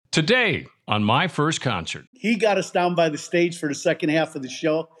Today, on my first concert. He got us down by the stage for the second half of the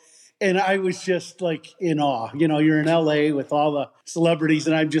show. And I was just like in awe. You know, you're in LA with all the celebrities,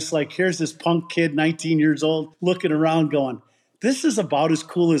 and I'm just like, here's this punk kid, 19 years old, looking around going, this is about as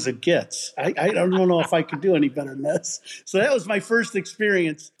cool as it gets. I don't know if I could do any better than this. So that was my first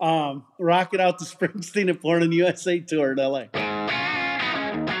experience rocking out the Springsteen and Born in the USA tour in LA.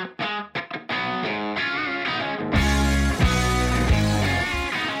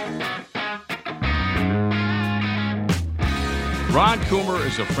 Ron Coomer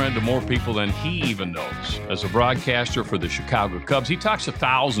is a friend to more people than he even knows. As a broadcaster for the Chicago Cubs, he talks to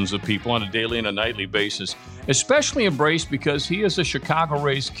thousands of people on a daily and a nightly basis, especially embraced because he is a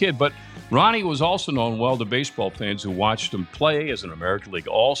Chicago-raised kid. But Ronnie was also known well to baseball fans who watched him play as an American League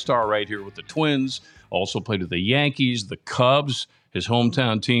All-Star right here with the Twins, also played with the Yankees, the Cubs, his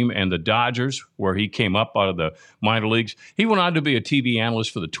hometown team, and the Dodgers, where he came up out of the minor leagues. He went on to be a TV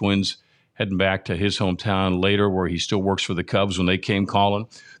analyst for the Twins, heading back to his hometown later, where he still works for the Cubs when they came calling.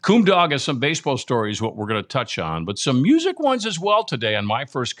 Coom Dog has some baseball stories, what we're going to touch on, but some music ones as well today on my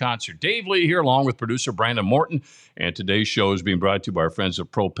first concert. Dave Lee here, along with producer Brandon Morton, and today's show is being brought to you by our friends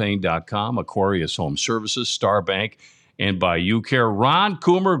at Propane.com, Aquarius Home Services, Star Bank, and by UCare. Ron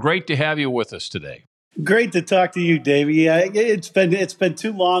Coomer, great to have you with us today. Great to talk to you, Dave. Yeah, it's been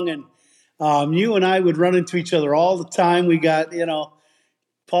too long, and you and I would run into each other all the time. We got,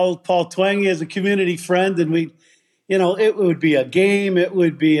 Paul Twangy is a community friend, and it would be a game, it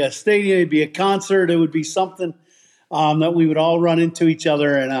would be a stadium, it'd be a concert, it would be something that we would all run into each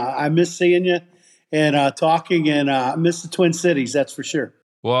other. And I miss seeing you and talking, and I miss the Twin Cities, that's for sure.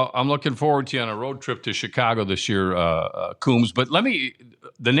 Well, I'm looking forward to you on a road trip to Chicago this year, Coombs. But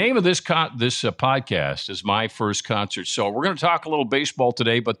the name of this podcast is My First Concert. So we're going to talk a little baseball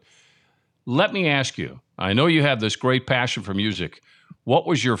today, but let me ask you, I know you have this great passion for music. What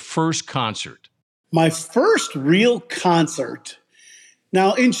was your first concert? My first real concert.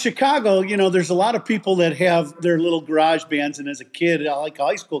 Now, in Chicago, there's a lot of people that have their little garage bands. And as a kid, like a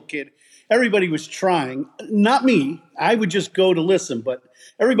high school kid, everybody was trying. Not me. I would just go to listen. But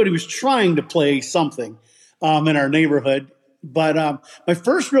everybody was trying to play something in our neighborhood. But my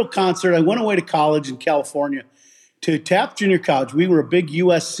first real concert, I went away to college in California to Taft Junior College. We were a big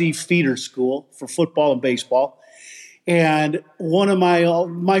USC feeder school for football and baseball. And one of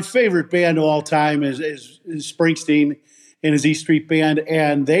my favorite band of all time is Springsteen and his E Street Band.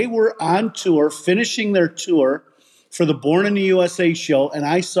 And they were on tour, finishing their tour for the Born in the USA show. And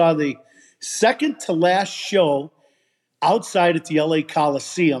I saw the second to last show outside at the LA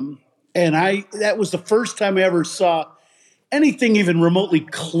Coliseum. And that was the first time I ever saw anything even remotely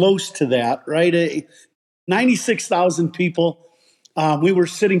close to that, right? 96,000 people. We were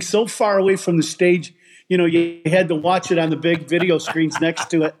sitting so far away from the stage. You had to watch it on the big video screens next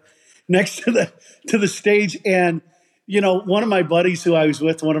to the stage. And, one of my buddies who I was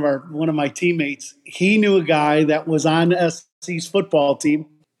with, one of my teammates, he knew a guy that was on SC's football team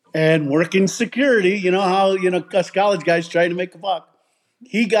and working security. You know how, us college guys trying to make a buck.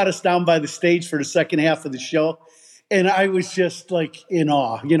 He got us down by the stage for the second half of the show. And I was just like in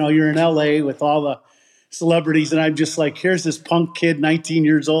awe. You're in LA with all the celebrities, and I'm just like, here's this punk kid, 19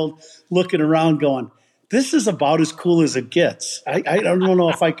 years old, looking around going, this is about as cool as it gets. I don't know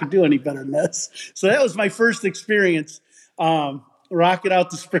if I could do any better than this. So that was my first experience rocking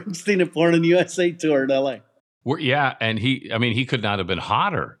out the Springsteen and Born in the USA tour in LA. Yeah, and he could not have been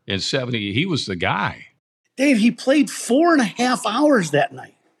hotter in 70. He was the guy. Dave, he played 4.5 hours that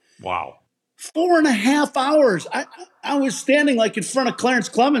night. Wow. 4.5 hours. I was standing like in front of Clarence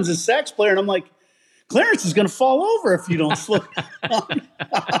Clemens, his sax player, and I'm like, Clarence is going to fall over if you don't slow down.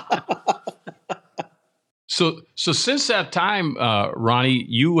 So since that time, Ronnie,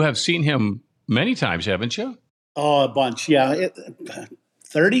 you have seen him many times, haven't you? Oh, a bunch, yeah.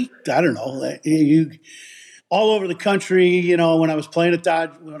 30? I don't know. All over the country. When I was playing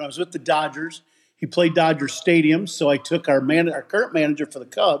when I was with the Dodgers, he played Dodger Stadium. So I took our current manager for the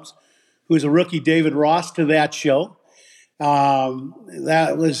Cubs, who was a rookie, David Ross, to that show.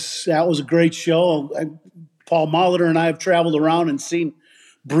 That was a great show. Paul Molitor and I have traveled around and seen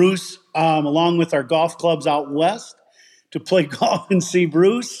Bruce, along with our golf clubs out west, to play golf and see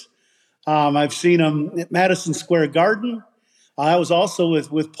Bruce. I've seen him at Madison Square Garden. I was also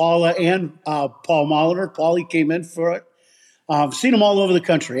with Paula and Paul Molitor. Paulie came in for it. I've seen him all over the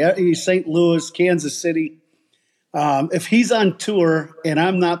country, St. Louis, Kansas City. If he's on tour and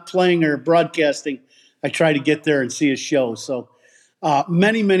I'm not playing or broadcasting, I try to get there and see his show. So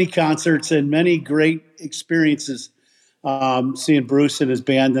many, many concerts and many great experiences seeing Bruce and his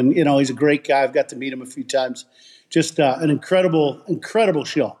band. And, he's a great guy. I've got to meet him a few times. Just an incredible, incredible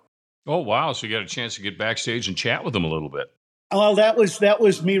show. Oh, wow. So you got a chance to get backstage and chat with him a little bit. Well, that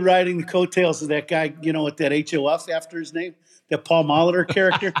was me riding the coattails of that guy, with that HOF after his name, that Paul Molitor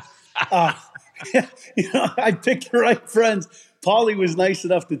character. Uh, I picked the right friends. Paulie was nice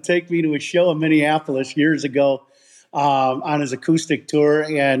enough to take me to a show in Minneapolis years ago on his acoustic tour,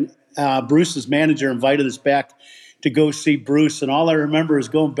 and Bruce's manager invited us back to go see Bruce. And all I remember is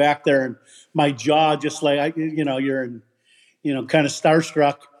going back there, and my jaw just like you're kind of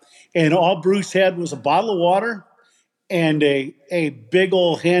starstruck. And all Bruce had was a bottle of water and a big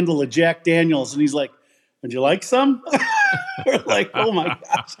old handle of Jack Daniels, and he's like, "Would you like some?" We're like, "Oh my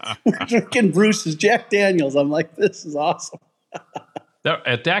gosh, we're drinking Bruce's Jack Daniels." I'm like, "This is awesome."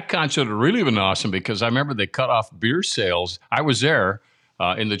 At that concert, it really been awesome because I remember they cut off beer sales. I was there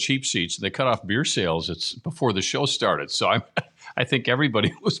in the cheap seats. They cut off beer sales. It's before the show started, so I think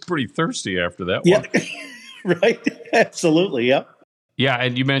everybody was pretty thirsty after that Yeah, one. right. Absolutely. Yep. Yeah,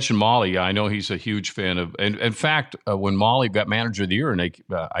 and you mentioned Molly. I know he's a huge fan of. And in fact, when Molly got Manager of the Year, and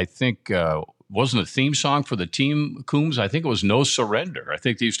I think wasn't a theme song for the team, Coombs. I think it was "No Surrender." I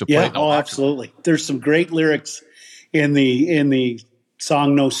think they used to play. Yeah. Oh, absolutely. There's some great lyrics in the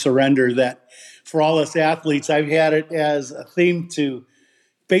song "No Surrender" that, for all us athletes, I've had it as a theme to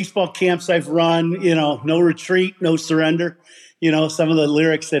baseball camps I've run. No retreat, no surrender. Some of the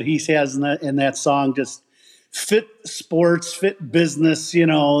lyrics that he has in that song just fit sports, fit business.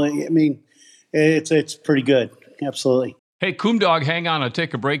 I mean, it's pretty good. Absolutely. Hey, Coom Dog, hang on. I'll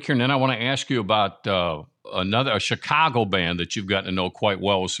take a break here, and then I want to ask you about a Chicago band that you've gotten to know quite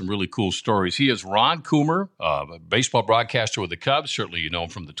well with some really cool stories. He is Ron Coomer, a baseball broadcaster with the Cubs. Certainly you know him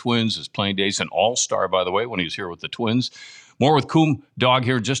from the Twins, his playing days, an all-star, by the way, when he was here with the Twins. More with Coom Dog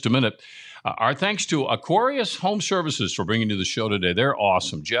here in just a minute. Our thanks to Aquarius Home Services for bringing you the show today. They're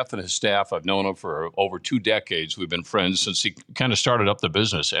awesome. Jeff and his staff, I've known them for over 2 decades. We've been friends since he kind of started up the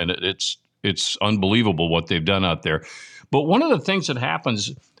business, and it's unbelievable what they've done out there. But one of the things that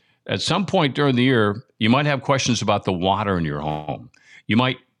happens at some point during the year, you might have questions about the water in your home. You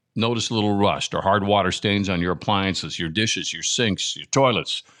might notice a little rust or hard water stains on your appliances, your dishes, your sinks, your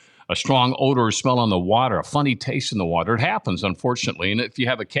toilets, a strong odor or smell on the water, a funny taste in the water. It happens, unfortunately. And if you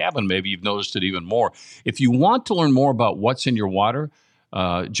have a cabin, maybe you've noticed it even more. If you want to learn more about what's in your water,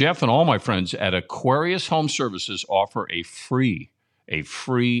 Jeff and all my friends at Aquarius Home Services offer a free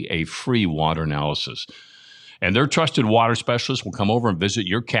water analysis. And their trusted water specialists will come over and visit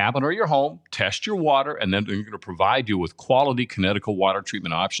your cabin or your home, test your water, and then they're going to provide you with quality Connecticut water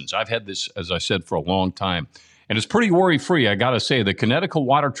treatment options. I've had this, as I said, for a long time. And it's pretty worry-free. I got to say, the Connecticut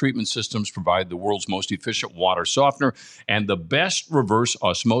water treatment systems provide the world's most efficient water softener and the best reverse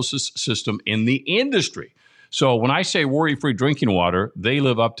osmosis system in the industry. So when I say worry-free drinking water, they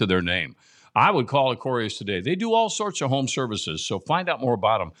live up to their name. I would call Aquarius today. They do all sorts of home services, so find out more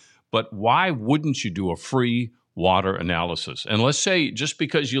about them. But why wouldn't you do a free water analysis? And let's say just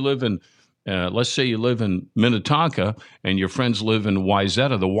because you live in, let's say you live in Minnetonka and your friends live in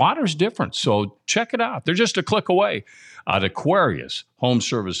Wayzata, the water's different. So check it out. They're just a click away at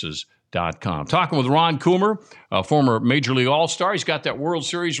AquariusHomeservices.com. Talking with Ron Coomer, a former Major League All-Star. He's got that World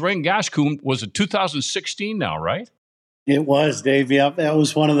Series ring. Gosh, Coom, was it 2016 now, right? It was, Dave. Yeah, that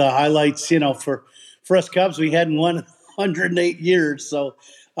was one of the highlights. For us Cubs, we hadn't won 108 years, so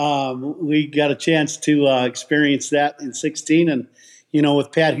we got a chance to experience that in 16. And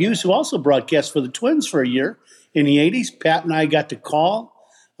with Pat Hughes, who also broadcast for the Twins for a year in the 80s, Pat and I got to call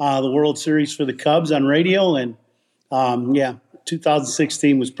the World Series for the Cubs on radio, and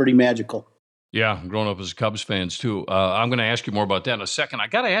 2016 was pretty magical. Yeah, growing up as Cubs fans too. I'm going to ask you more about that in a second. I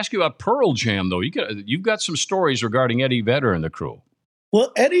got to ask you about Pearl Jam, though. You've got some stories regarding Eddie Vedder and the crew.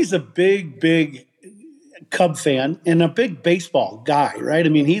 Well, Eddie's a big Cub fan and a big baseball guy, right? I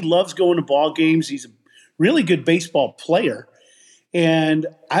mean, he loves going to ball games. He's a really good baseball player. And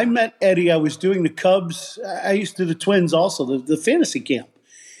I met Eddie. I was doing the Cubs. I used to do the Twins also, the fantasy camp.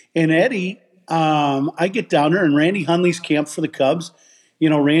 And Eddie, I get down there, and Randy Hundley's camp for the Cubs.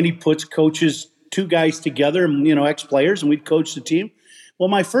 Randy coaches 2 guys together, ex-players, and we'd coach the team. Well,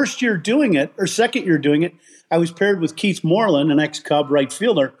 my first year doing it, or second year doing it, I was paired with Keith Moreland, an ex-Cub right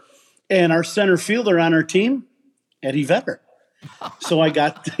fielder, and our center fielder on our team, Eddie Vedder. So I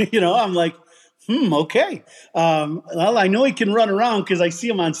got, I'm like, okay. Well, I know he can run around because I see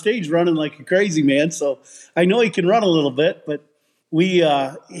him on stage running like a crazy man. So I know he can run a little bit, but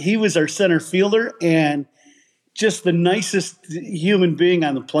he was our center fielder and just the nicest human being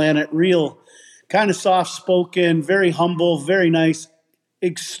on the planet, real kind of soft-spoken, very humble, very nice,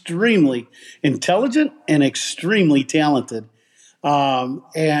 extremely intelligent and extremely talented.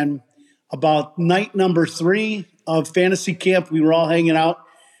 And about night number 3 of fantasy camp, we were all hanging out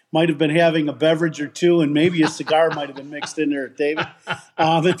might have been having a beverage or two, and maybe a cigar might have been mixed in there, David,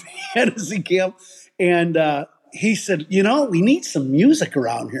 at the Fantasy Camp. And he said, we need some music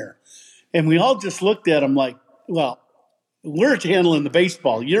around here. And we all just looked at him like, well, we're handling the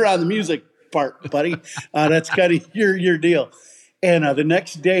baseball. You're on the music part, buddy. That's kind of your deal. And the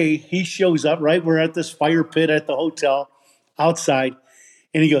next day, he shows up, right? We're at this fire pit at the hotel outside.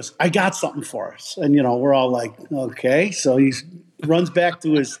 And he goes, I got something for us. And, we're all like, okay. So he runs back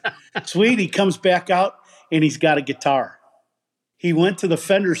to his suite. He comes back out, and he's got a guitar. He went to the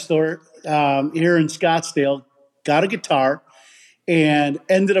Fender store here in Scottsdale, got a guitar, and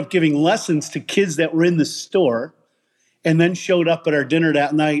ended up giving lessons to kids that were in the store, and then showed up at our dinner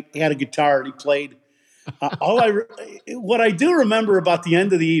that night, had a guitar, and he played. What I do remember about the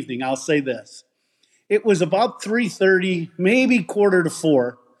end of the evening, I'll say this. It was about 3:30, maybe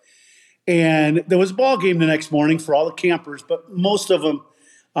 3:45, and there was a ball game the next morning for all the campers, but most of them,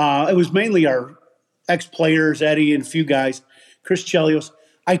 it was mainly our ex-players, Eddie and a few guys, Chris Chelios.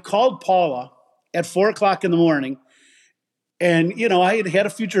 I called Paula at 4 o'clock in the morning, and, I had had a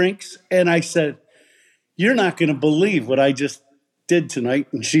few drinks, and I said, you're not going to believe what I just did tonight.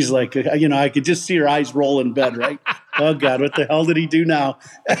 And she's like, I could just see her eyes roll in bed, right? Oh, God, what the hell did he do now?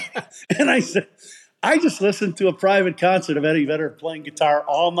 And I said, I just listened to a private concert of Eddie Vedder playing guitar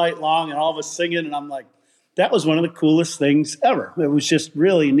all night long and all of us singing. And I'm like, that was one of the coolest things ever. It was just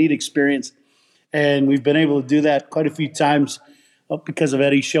really a neat experience. And we've been able to do that quite a few times because of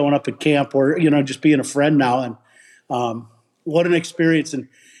Eddie showing up at camp or, just being a friend now. And what an experience. And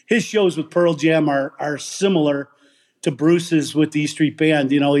his shows with Pearl Jam are similar to Bruce's with the E Street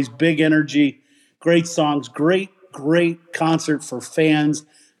Band. He's big energy, great songs, great concert for fans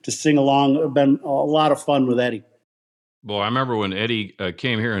to sing along. It's been a lot of fun with Eddie. Boy, I remember when Eddie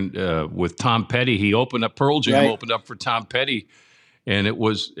came here and with Tom Petty, he opened up Pearl Jam, opened up for Tom Petty, and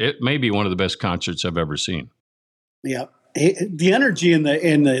it may be one of the best concerts I've ever seen. Yeah, the energy and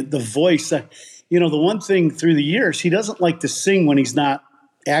the voice. The one thing through the years, he doesn't like to sing when he's not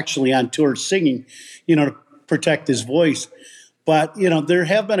actually on tour singing, to protect his voice. But, there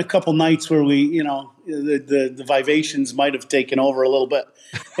have been a couple nights where we, the vivations might have taken over a little bit,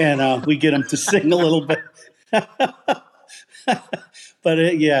 and we get him to sing a little bit. But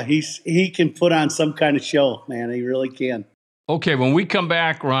he can put on some kind of show, man. He really can. Okay, when we come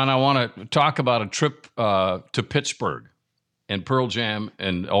back, Ron, I want to talk about a trip to Pittsburgh and Pearl Jam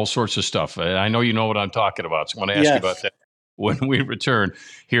and all sorts of stuff. I know you know what I'm talking about, so I want to ask you about that when we return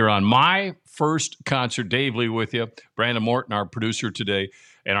here on My First Concert. Dave Lee with you, Brandon Morton, our producer today,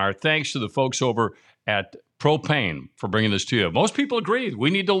 and our thanks to the folks over at Propane for bringing this to you. Most people agree we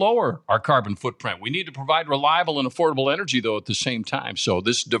need to lower our carbon footprint. We need to provide reliable and affordable energy, though, at the same time. So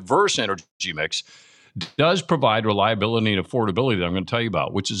this diverse energy mix does provide reliability and affordability that I'm going to tell you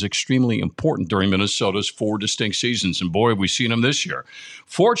about, which is extremely important during Minnesota's 4 distinct seasons. And boy, have we seen them this year.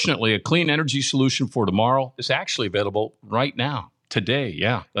 Fortunately, a clean energy solution for tomorrow is actually available right now, today.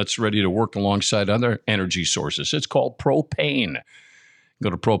 Yeah, that's ready to work alongside other energy sources. It's called propane. Go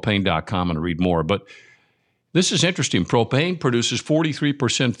to propane.com and read more. But this is interesting. Propane produces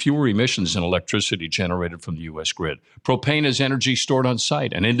 43% fewer emissions than electricity generated from the U.S. grid. Propane is energy stored on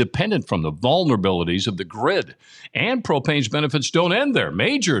site and independent from the vulnerabilities of the grid. And propane's benefits don't end there.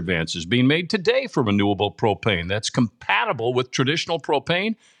 Major advances being made today for renewable propane that's compatible with traditional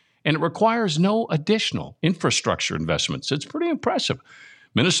propane, and it requires no additional infrastructure investments. It's pretty impressive.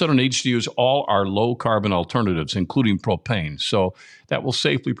 Minnesota needs to use all our low-carbon alternatives, including propane, so that will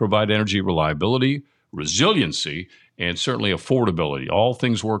safely provide energy reliability, resiliency, and certainly affordability. All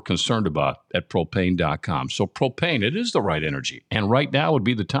things we're concerned about at propane.com. So propane, it is the right energy. And right now would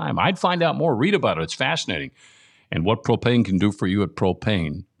be the time. I'd find out more, read about it. It's fascinating. And what propane can do for you at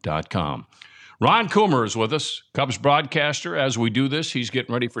propane.com. Ron Coomer is with us, Cubs broadcaster. As we do this, he's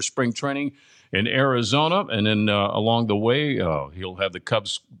getting ready for spring training in Arizona. And then along the way, he'll have the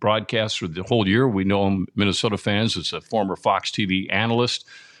Cubs broadcast for the whole year. We know him, Minnesota fans, as a former Fox TV analyst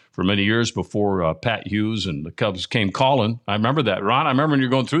for many years before Pat Hughes and the Cubs came calling. I remember that, Ron. I remember when you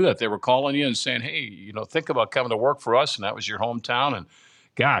were going through that. They were calling you and saying, hey, think about coming to work for us. And that was your hometown. And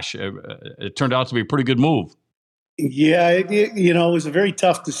gosh, it turned out to be a pretty good move. Yeah, it was a very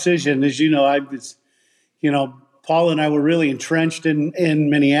tough decision. As you know, I was, Paul and I were really entrenched in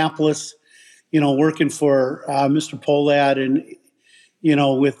Minneapolis, working for Mr. Polad and,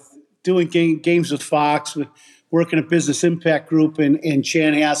 with doing games with Fox, with working at Business Impact Group in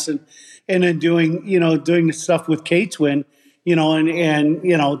Chanhassen, and then doing the stuff with K-Twin, and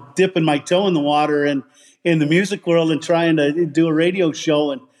dipping my toe in the water and in the music world and trying to do a radio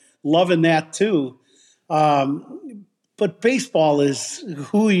show and loving that too. but baseball is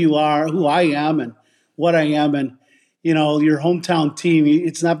who you are, who I am, and what I am, and your hometown team.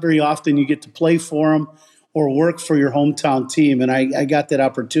 It's not very often you get to play for them or work for your hometown team, and I got that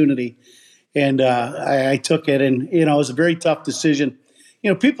opportunity, and I took it, and it was a very tough decision.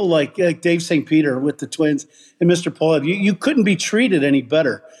 People like Dave St. Peter with the Twins and Mr. Pollitt, you couldn't be treated any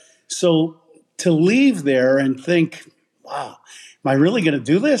better. So to leave there and think, wow, am I really going to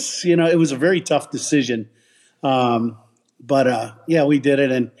do this? It was a very tough decision. But we did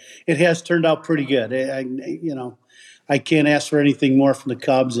it, and it has turned out pretty good. I can't ask for anything more from the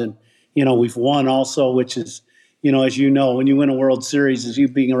Cubs, and we've won also, which is, as when you win a World Series, as you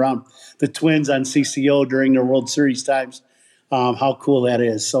being around the Twins on CCO during their World Series times, how cool that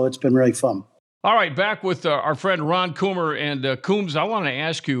is. So it's been really fun. All right, back with our friend Ron Coomer. And Coombs, I want to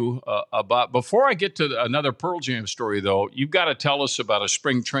ask you about, before I get to another Pearl Jam story, though, you've got to tell us about a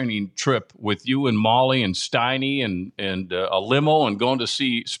spring training trip with you and Molly and Steiny and a limo and going to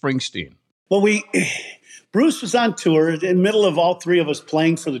see Springsteen. Well, Bruce was on tour in the middle of all three of us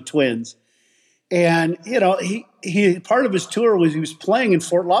playing for the Twins. And, he part of his tour was he was playing in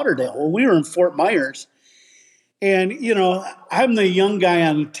Fort Lauderdale. Well, we were in Fort Myers. And, I'm the young guy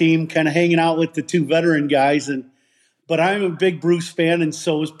on the team, kind of hanging out with the two veteran guys. But I'm a big Bruce fan, and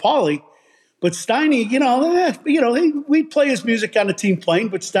so is Paulie. But Steiny, we play his music on the team plane,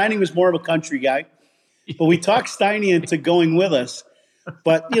 but Steiny was more of a country guy. But we talked Steiny into going with us.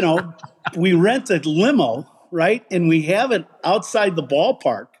 But, we rent a limo, right? And we have it outside the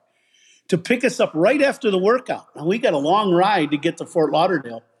ballpark to pick us up right after the workout. And we got a long ride to get to Fort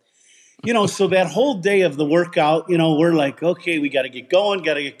Lauderdale. So that whole day of the workout, we're like, okay, we got to get going.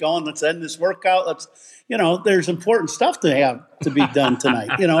 Let's end this workout. There's important stuff to be done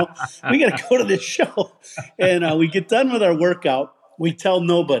tonight. We got to go to this show. And we get done with our workout. We tell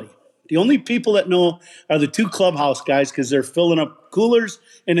nobody. The only people that know are the two clubhouse guys because they're filling up coolers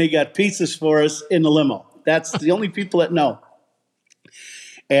and they got pizzas for us in the limo. That's the only people that know.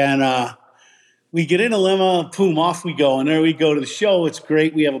 And we get in a limo, boom, off we go. And there we go to the show. It's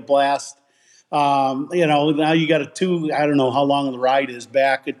great. We have a blast. Now you got I don't know how long the ride is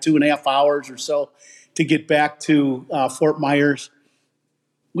back, at 2.5 hours or so to get back to Fort Myers.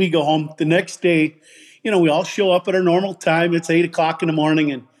 We go home the next day. We all show up at our normal time. It's 8:00 in the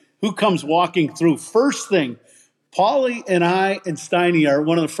morning. And who comes walking through? First thing, Paulie and I and Steiny are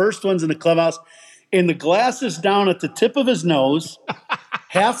one of the first ones in the clubhouse. And the glass is down at the tip of his nose,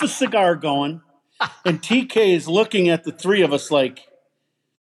 half a cigar going. And TK is looking at the three of us like,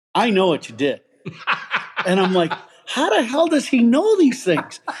 I know what you did. And I'm like, how the hell does he know these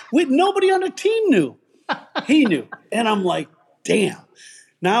things? Nobody on the team knew. He knew. And I'm like, damn.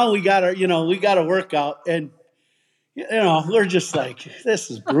 Now we got a workout. And, we're just like,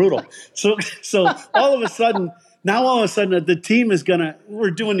 this is brutal. So all of a sudden, the team is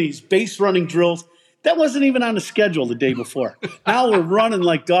we're doing these base running drills. That wasn't even on the schedule the day before. Now we're running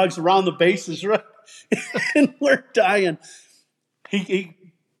like dogs around the bases, right? And we're dying. He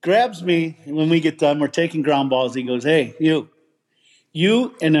grabs me, and when we get done, we're taking ground balls. He goes, hey,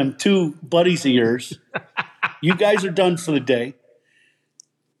 you and them two buddies of yours, you guys are done for the day.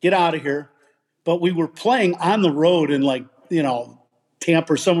 Get out of here. But we were playing on the road in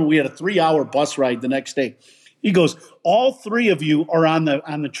Tampa or somewhere. We had a 3-hour bus ride the next day. He goes, all three of you are on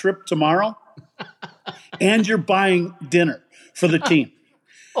the trip tomorrow, and you're buying dinner for the team.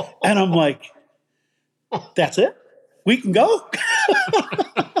 And I'm like, that's it? We can go?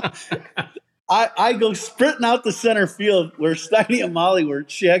 I go sprinting out the center field where Steiny and Molly were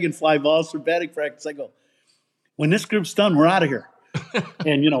shagging fly balls for batting practice. I go, when this group's done, we're out of here.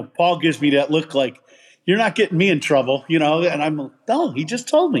 And, Paul gives me that look like, you're not getting me in trouble, and I'm like, no, he just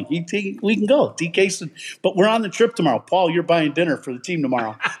told me. We can go. TK said, but we're on the trip tomorrow. Paul, you're buying dinner for the team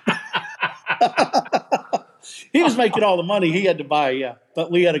tomorrow. He was making all the money he had to buy, yeah.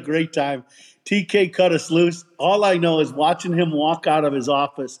 But we had a great time. TK cut us loose. All I know is watching him walk out of his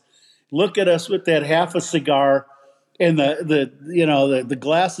office, look at us with that half a cigar and the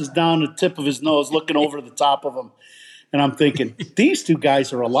glasses down the tip of his nose, looking over the top of him. And I'm thinking, these two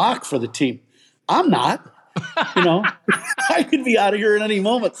guys are a lock for the team. I'm not. I could be out of here at any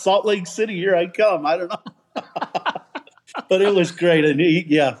moment. Salt Lake City, here I come. I don't know. But it was great. And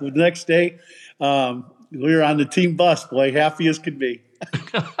the next day, we were on the team bus, boy, happy as could be.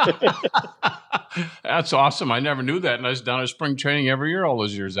 That's awesome. I never knew that. And I was down at spring training every year all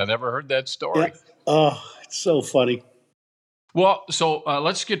those years. I never heard that story. Yeah. Oh, it's so funny. Well, so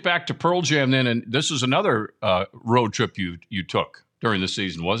let's get back to Pearl Jam then. And this is another road trip you took during the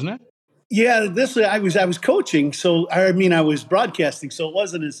season, wasn't it? Yeah, I was coaching. So, I was broadcasting. So it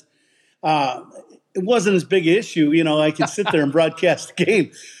wasn't as it wasn't as big an issue. I could sit there and broadcast the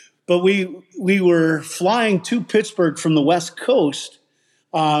game. But we were flying to Pittsburgh from the West Coast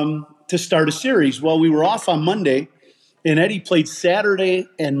to start a series. Well, we were off on Monday, and Eddie played Saturday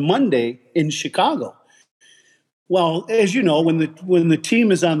and Monday in Chicago. Well, as you know, when the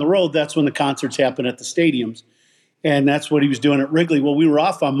team is on the road, that's when the concerts happen at the stadiums, and that's what he was doing at Wrigley. Well, we were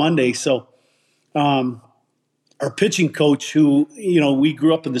off on Monday, so our pitching coach, who we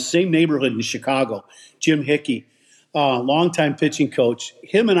grew up in the same neighborhood in Chicago, Jim Hickey, longtime pitching coach,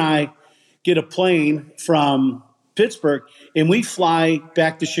 him and I get a plane from Pittsburgh, and we fly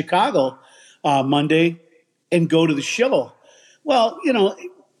back to Chicago Monday and go to the show. Well,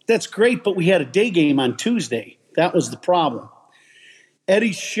 that's great, but we had a day game on Tuesday. That was the problem.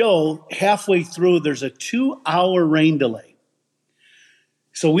 Eddie's show, halfway through, there's a 2-hour rain delay.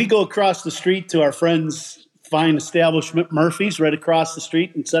 So we go across the street to our friend's fine establishment, Murphy's, right across the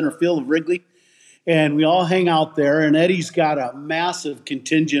street in center field of Wrigley. And we all hang out there, and Eddie's got a massive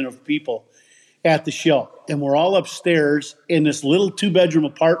contingent of people at the show. And we're all upstairs in this little 2-bedroom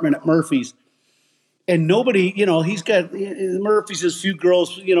apartment at Murphy's. And nobody, he's got, Murphy's has a few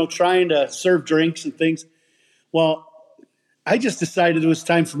girls, trying to serve drinks and things. Well, I just decided it was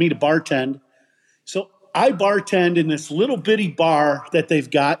time for me to bartend. So I bartend in this little bitty bar that they've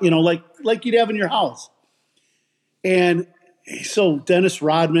got, like you'd have in your house. And so Dennis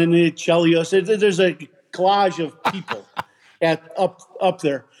Rodman, Chelios, there's a collage of people up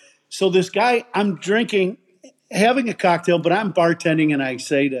there. So this guy, I'm drinking, having a cocktail, but I'm bartending, and I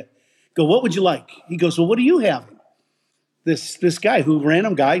say go, what would you like? He goes, well, what are you having? This guy,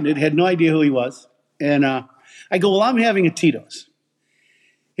 random guy, had no idea who he was. And I go, well, I'm having a Tito's.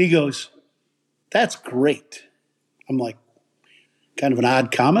 He goes, that's great. I'm like, kind of an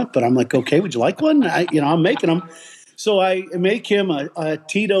odd comment, but I'm like, okay, would you like one? I'm making them. So I make him a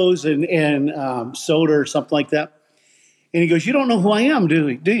Tito's and soda or something like that. And he goes, you don't know who I am,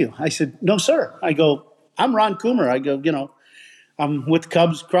 do you? I said, no, sir. I go, I'm Ron Coomer. I go, I'm with the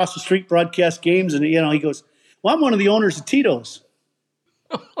Cubs across the street, broadcast games. And, he goes, well, I'm one of the owners of Tito's.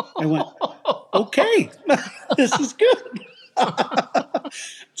 I went, okay, this is good.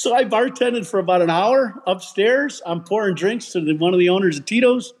 So I bartended for about an hour upstairs. I'm pouring drinks to one of the owners of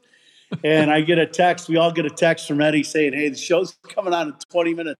Tito's. And I get a text. We all get a text from Eddie saying, hey, the show's coming on in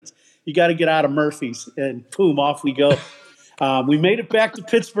 20 minutes. You got to get out of Murphy's. And boom, off we go. We made it back to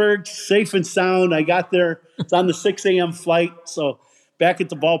Pittsburgh safe and sound. I got there. It's on the 6 a.m. flight. So back at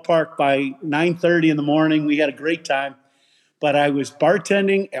the ballpark by 9:30 in the morning. We had a great time. But I was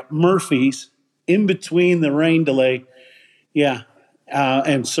bartending at Murphy's in between the rain delay. Yeah.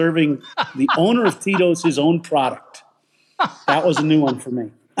 And serving the owner of Tito's his own product. That was a new one for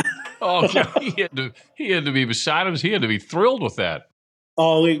me. Oh, yeah, he had to be beside him. He had to be thrilled with that.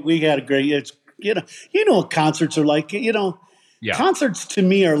 Oh, we had a great. It's what concerts are like. Yeah. Concerts to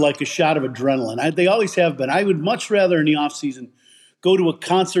me are like a shot of adrenaline. They always have been. I would much rather in the off season go to a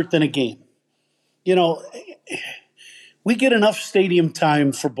concert than a game. We get enough stadium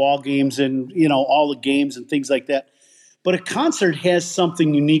time for ball games and all the games and things like that. But a concert has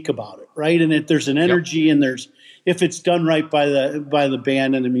something unique about it, right? And there's an energy, and there's, if it's done right by the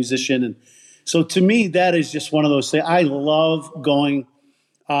band and the musician. And so to me, that is just one of those things. I love going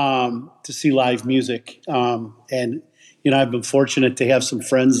to see live music. And, I've been fortunate to have some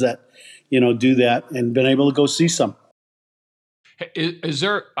friends that, do that and been able to go see some. Is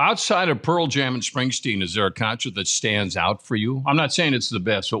there, outside of Pearl Jam and Springsteen, is there a concert that stands out for you? I'm not saying it's the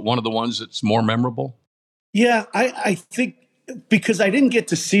best, but one of the ones that's more memorable? Yeah, I think because I didn't get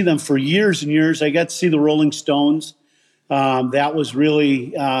to see them for years and years. I got to see the Rolling Stones. That was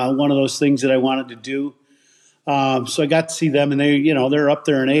really one of those things that I wanted to do. So I got to see them, and they're up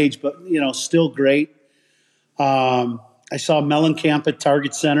there in age, but still great. I saw Mellencamp at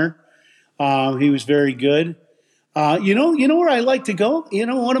Target Center. He was very good. You know where I like to go?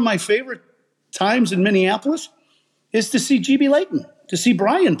 One of my favorite times in Minneapolis is to see G.B. Layton, to see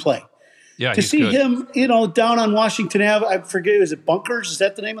Brian play. Yeah, to see good. him, down on Washington Ave. I forget, is it Bunkers? Is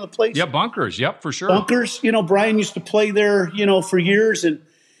that the name of the place? Yeah, Bunkers. Yep, for sure. Bunkers. Brian used to play there, for years, and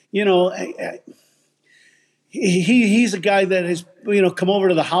he's a guy that has come over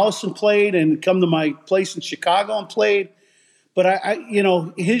to the house and played, and come to my place in Chicago and played. But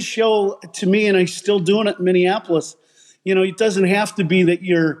I his show to me, and I'm still doing it in Minneapolis. It doesn't have to be that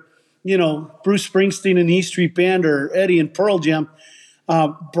you're, Bruce Springsteen and the E Street Band or Eddie and Pearl Jam.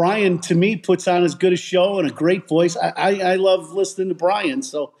 Brian, to me, puts on as good a show and a great voice. I love listening to Brian.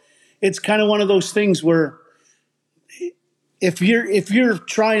 So it's kind of one of those things where if you're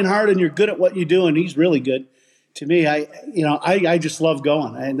trying hard and you're good at what you do, and he's really good, to me, I just love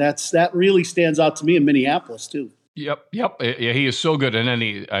going, and that really stands out to me in Minneapolis too. Yep. Yeah, he is so good. And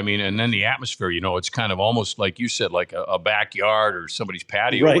then the atmosphere, it's kind of almost like you said, like a backyard or somebody's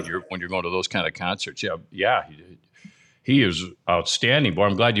patio Right. when you're going to those kind of concerts. Yeah. He is outstanding. Boy,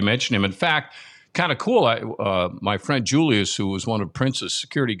 I'm glad you mentioned him. In fact, kind of cool. My friend Julius, who was one of Prince's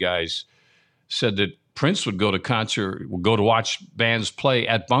security guys, said that Prince would go to watch bands play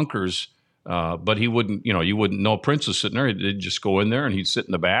at bunkers, but he wouldn't. You wouldn't know Prince was sitting there. He'd just go in there and he'd sit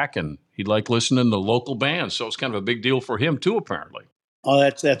in the back and he'd like listening to local bands. So it's kind of a big deal for him too, apparently. Oh,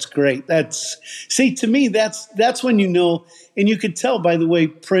 that's great. To me, that's when and you could tell by the way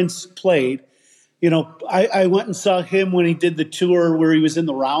Prince played. I went and saw him when he did the tour where he was in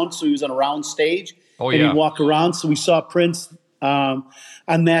the round. So he was on a round stage. Oh, and yeah. he'd walk around. So we saw Prince on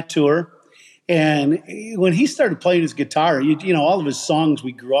that tour. And when he started playing his guitar, all of his songs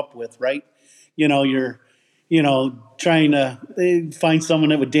we grew up with, right? You're trying to find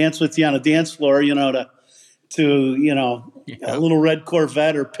someone that would dance with you on a dance floor, a little red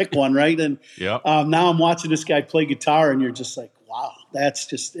Corvette or pick one, right? And now I'm watching this guy play guitar and you're just like, wow,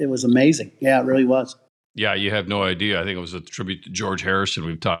 it was amazing. Yeah, it really was. Yeah, you have no idea. I think it was a tribute to George Harrison.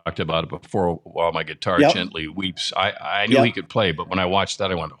 We've talked about it before. While my guitar gently weeps, I knew he could play, but when I watched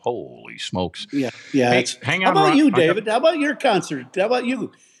that, I went, "Holy smokes!" Yeah. Hey, hang on. How about you, David? How about your concert? How about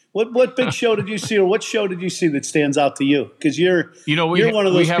you? What big show did you see, or what show did you see that stands out to you? Because you're one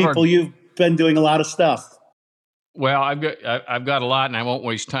of those people. You've been doing a lot of stuff. Well, I've got a lot, and I won't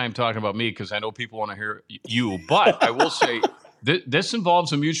waste time talking about me because I know people want to hear you. But I will say. This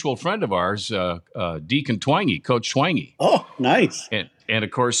involves a mutual friend of ours, Deacon Twangy, Coach Twangy. Oh, nice. And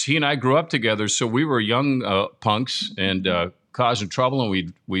of course, he and I grew up together, so we were young punks and causing trouble,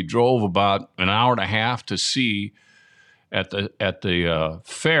 and we drove about an hour and a half to see at the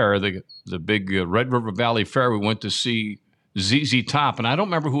fair, the big Red River Valley Fair. We went to see ZZ Top, and I don't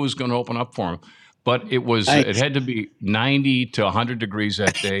remember who was going to open up for him, but it was it had to be 90 to 100 degrees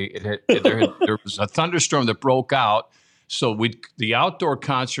that day. There was a thunderstorm that broke out. So the outdoor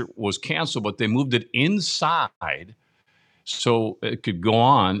concert was canceled, but they moved it inside so it could go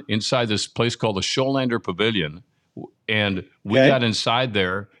on inside this place called the Sholander Pavilion. And we got inside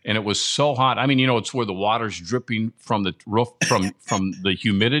there, and it was so hot. I mean, it's where the water's dripping from the roof from the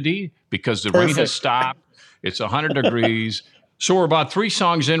humidity because the rain has stopped. It's 100 degrees. So we're about 3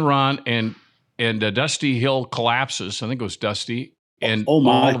 songs in, Ron, and Dusty Hill collapses. I think it was Dusty. And all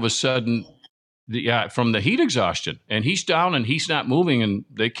of a sudden... from the heat exhaustion, and he's down and he's not moving. And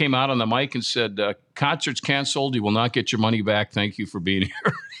they came out on the mic and said, "Concert's canceled. You will not get your money back. Thank you for being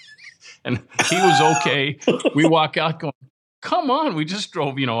here." And he was okay. We walk out going, "Come on, we just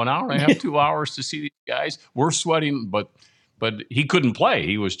drove, an hour and a half, 2 hours to see these guys. We're sweating, but he couldn't play.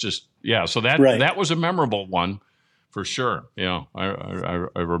 He was just So that was a memorable one for sure. Yeah, I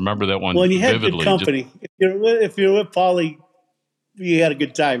remember that one. Well, and you had vividly. Good company. If you're with Paulie, you had a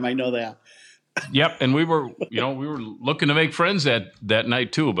good time. I know that. Yep, and we were looking to make friends that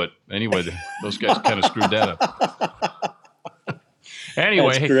night too, but anyway, those guys kind of screwed that up.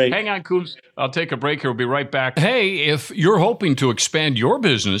 Anyway, hang on, Coombs. I'll take a break here. We'll be right back. Hey, if you're hoping to expand your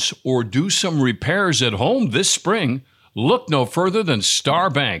business or do some repairs at home this spring, look no further than Star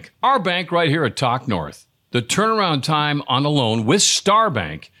Bank, our bank right here at Talk North. The turnaround time on a loan with Star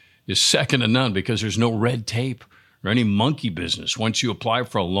Bank is second to none because there's no red tape or any monkey business once you apply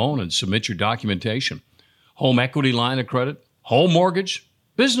for a loan and submit your documentation. Home equity line of credit, home mortgage,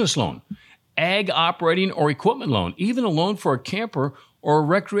 business loan, ag operating or equipment loan, even a loan for a camper or a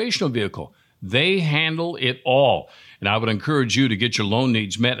recreational vehicle. They handle it all. And I would encourage you to get your loan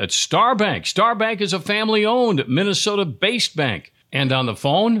needs met at Star Bank. Star Bank is a family-owned, Minnesota-based bank. And on the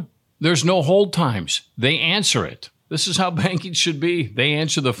phone, there's no hold times. They answer it. This is how banking should be. They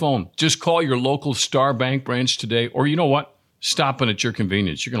answer the phone. Just call your local Star Bank branch today, or you know what? Stop in at your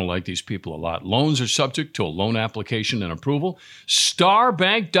convenience. You're going to like these people a lot. Loans are subject to a loan application and approval.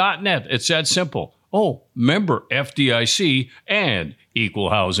 Starbank.net. It's that simple. Oh, member FDIC and equal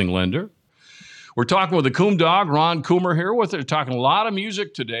housing lender. We're talking with the Coom Dog, Ron Coomer here with it. Talking a lot of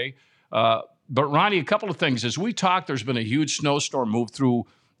music today. But Ronnie, a couple of things. As we talk, there's been a huge snowstorm move through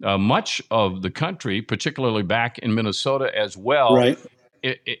much of the country, particularly back in Minnesota as well. Right.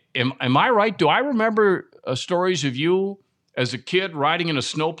 Am I right? Do I remember stories of you as a kid riding in a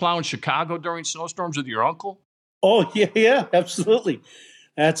snowplow in Chicago during snowstorms with your uncle? Oh, yeah, absolutely.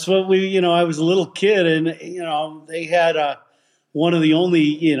 That's what I was a little kid, and, they had one of the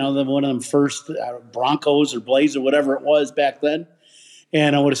only, one of them first Broncos or Blaze or whatever it was back then,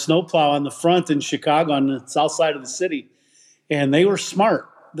 and with a snowplow on the front in Chicago on the south side of the city. And they were smart.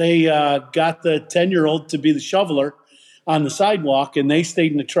 They got the 10-year-old to be the shoveler on the sidewalk, and they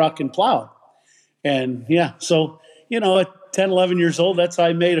stayed in the truck and plowed. And yeah, so, at 10, 11 years old, that's how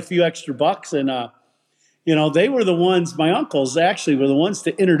I made a few extra bucks. And, they were the ones, my uncles actually were the ones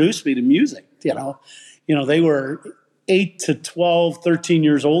to introduce me to music. They were 8 to 12, 13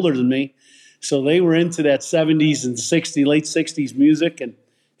 years older than me. So they were into that 70s and 60s, late 60s music, and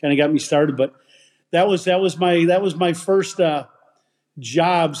kind of got me started. But that was my first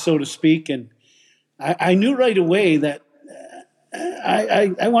job, so to speak. And I knew right away that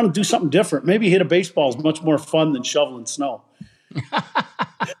I want to do something different. Maybe hit a baseball is much more fun than shoveling snow.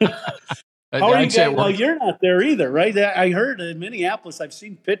 How are you guys? Well, you're not there either, right? I heard in Minneapolis, I've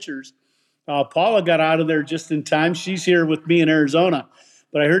seen pictures. Paula got out of there just in time. She's here with me in Arizona.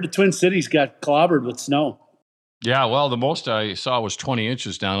 But I heard the Twin Cities got clobbered with snow. Yeah, well, the most I saw was 20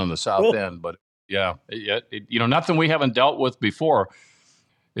 inches down on the south end. But yeah, nothing we haven't dealt with before.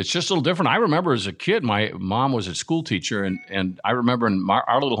 It's just a little different. I remember as a kid, my mom was a school teacher, and I remember in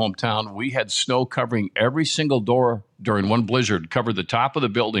our little hometown, we had snow covering every single door during one blizzard, covered the top of the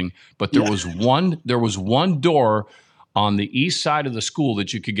building. But there was one door on the east side of the school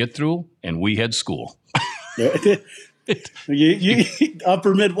that you could get through, and we had school. You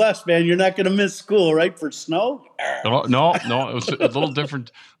Upper Midwest, man, you're not going to miss school, right? For snow? No, it was a little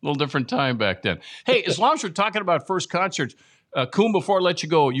different time back then. Hey, as long as we're talking about first concerts, Coom, before I let you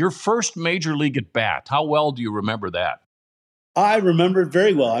go, your first major league at bat, how well do you remember that? I remember it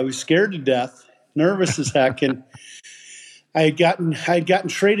very well. I was scared to death, nervous as heck, and I had gotten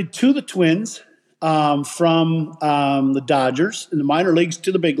traded to the Twins from the Dodgers in the minor leagues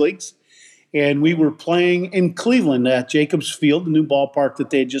to the big leagues. And we were playing in Cleveland at Jacobs Field, the new ballpark that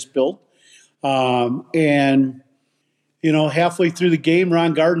they had just built. Halfway through the game,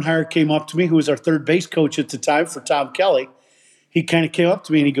 Ron Gardenhire came up to me, who was our third base coach at the time for Tom Kelly. He kind of came up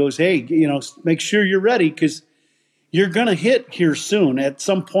to me and he goes, "Hey, make sure you're ready because you're going to hit here soon at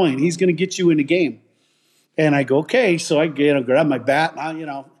some point. He's going to get you in the game." And I go, "Okay." So I grab my bat.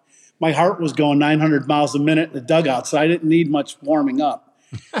 And my heart was going 900 miles a minute in the dugout, so I didn't need much warming up.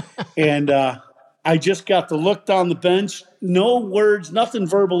 And I just got the look down the bench, no words, nothing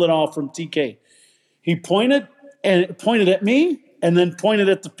verbal at all from TK. He pointed at me and then pointed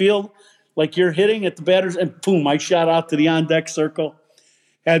at the field like you're hitting at the batters, and boom, I shot out to the on-deck circle.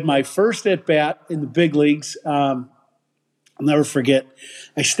 Had my first at-bat in the big leagues. I'll never forget.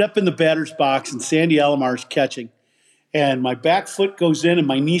 I step in the batter's box, and Sandy Alomar's catching, and my back foot goes in, and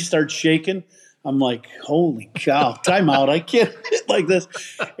my knee starts shaking. I'm like, holy cow, timeout. I can't hit like this.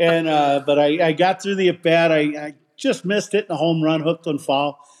 And but I got through the at-bat. I just missed it in a home run, hooked on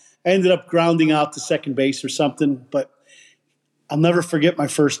foul. I ended up grounding out to second base or something. But I'll never forget my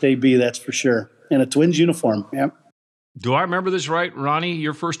first AB, that's for sure, in a Twins uniform. Yep. Do I remember this right, Ronnie?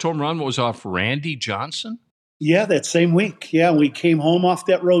 Your first home run was off Randy Johnson? Yeah, that same week. Yeah, we came home off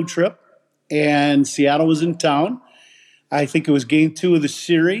that road trip, and Seattle was in town. I think it was game 2 of the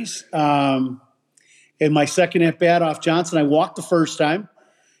series. And my second at-bat off Johnson, I walked the first time.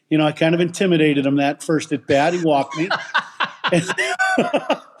 I kind of intimidated him that first at-bat. He walked me.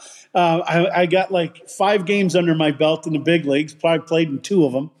 I got like 5 games under my belt in the big leagues, probably played in 2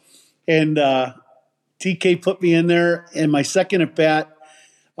 of them. And TK put me in there. And my second at-bat,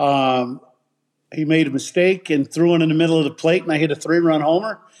 he made a mistake and threw it in the middle of the plate, and I hit a 3-run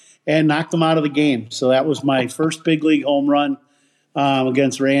homer and knocked him out of the game. So that was my first big league home run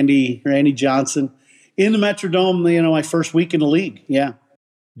against Randy Johnson. In the Metrodome, my first week in the league, yeah.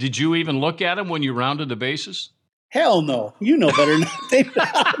 Did you even look at him when you rounded the bases? Hell no. You know better than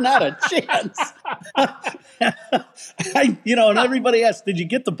not a chance. And everybody asks, did you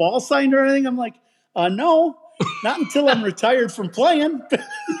get the ball signed or anything? I'm like, no, not until I'm retired from playing.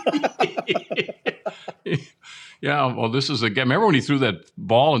 Yeah, well, this is again. Remember when he threw that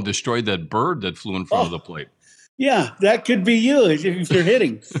ball and destroyed that bird that flew in front of the plate? Yeah, that could be you if you're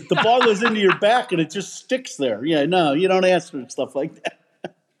hitting. The ball goes into your back and it just sticks there. Yeah, no, you don't ask for stuff like that.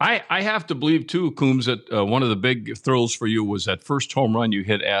 I have to believe, too, Coombs, that one of the big thrills for you was that first home run you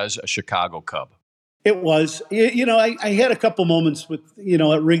hit as a Chicago Cub. It was. I had a couple moments with,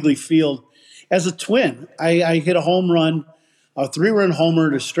 at Wrigley Field. As a Twin, I hit a home run, a 3-run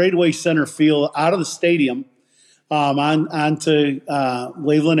homer to straightaway center field out of the stadium onto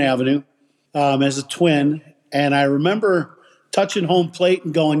Waveland Avenue as a Twin. And I remember touching home plate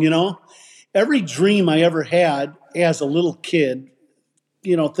and going, every dream I ever had as a little kid,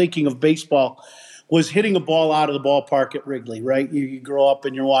 thinking of baseball, was hitting a ball out of the ballpark at Wrigley, right? You grow up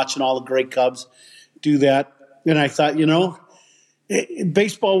and you're watching all the great Cubs do that. And I thought,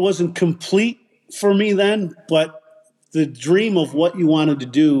 baseball wasn't complete for me then, but the dream of what you wanted to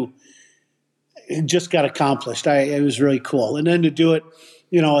do, it just got accomplished. It was really cool. And then to do it,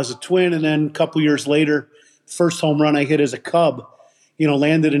 as a Twin, and then a couple years later, first home run I hit as a Cub,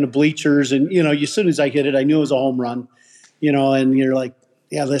 landed in the bleachers. And, as soon as I hit it, I knew it was a home run, and you're like,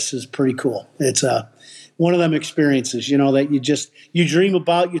 yeah, this is pretty cool. It's one of them experiences, that you dream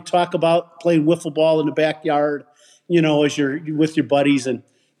about, you talk about playing wiffle ball in the backyard, as you're with your buddies. And,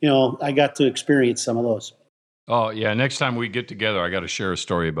 I got to experience some of those. Oh, yeah. Next time we get together, I got to share a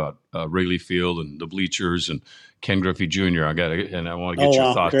story about Wrigley Field and the bleachers and Ken Griffey Jr. I want to get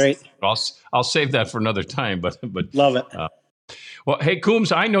your thoughts. Great. I'll save that for another time, but love it. Well, hey,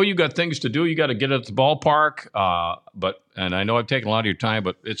 Coombs, I know you got things to do. You got to get at the ballpark, and I know I've taken a lot of your time,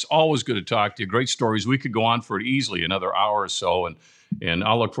 but it's always good to talk to you. Great stories. We could go on for easily another hour or so, and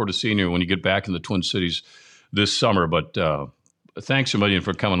I'll look forward to seeing you when you get back in the Twin Cities this summer. But thanks a million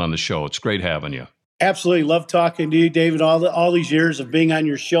for coming on the show. It's great having you. Absolutely. Love talking to you, David, all these years of being on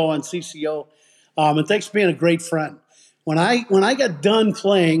your show on CCO. And thanks for being a great friend. When I got done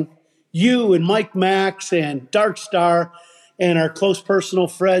playing, you and Mike Max and Dark Star and our close personal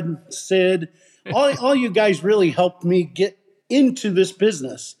Fred, Sid, all you guys really helped me get into this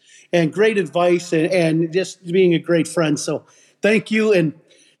business, and great advice and just being a great friend. So thank you. And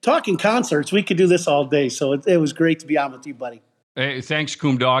talking concerts, we could do this all day. So it was great to be on with you, buddy. Hey, thanks,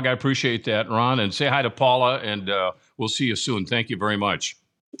 Coom Dog. I appreciate that, Ron. And say hi to Paula, and we'll see you soon. Thank you very much.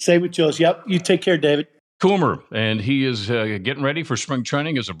 Same with Joe's. Yep. You take care, David. Coomer, and he is getting ready for spring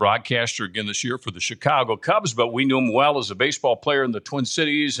training as a broadcaster again this year for the Chicago Cubs, but we knew him well as a baseball player in the Twin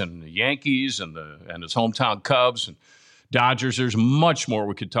Cities and the Yankees and his hometown Cubs and Dodgers. There's much more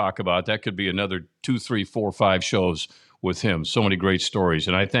we could talk about. That could be another 2, 3, 4, 5 shows with him. So many great stories.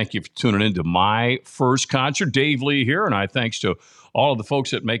 And I thank you for tuning in to my first concert. Dave Lee here, and I thanks to all of the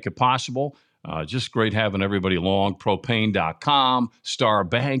folks that make it possible. Just great having everybody along. Propane.com,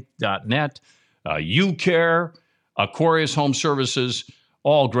 starbank.net, UCare, Aquarius Home Services,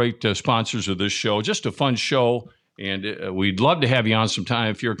 all great sponsors of this show. Just a fun show, and we'd love to have you on sometime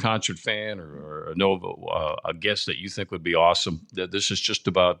if you're a concert fan or know of a guest that you think would be awesome. This is just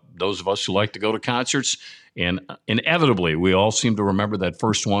about those of us who like to go to concerts, and inevitably we all seem to remember that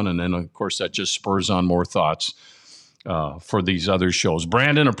first one, and then, of course, that just spurs on more thoughts for these other shows.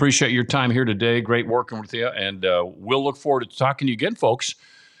 Brandon, appreciate your time here today. Great working with you, and we'll look forward to talking to you again, folks,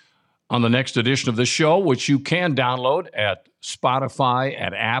 on the next edition of this show, which you can download at Spotify,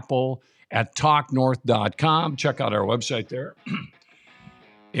 at Apple, at talknorth.com. Check out our website there.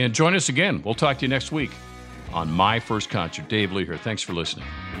 And join us again. We'll talk to you next week on My First Concert. Dave Lee here. Thanks for listening.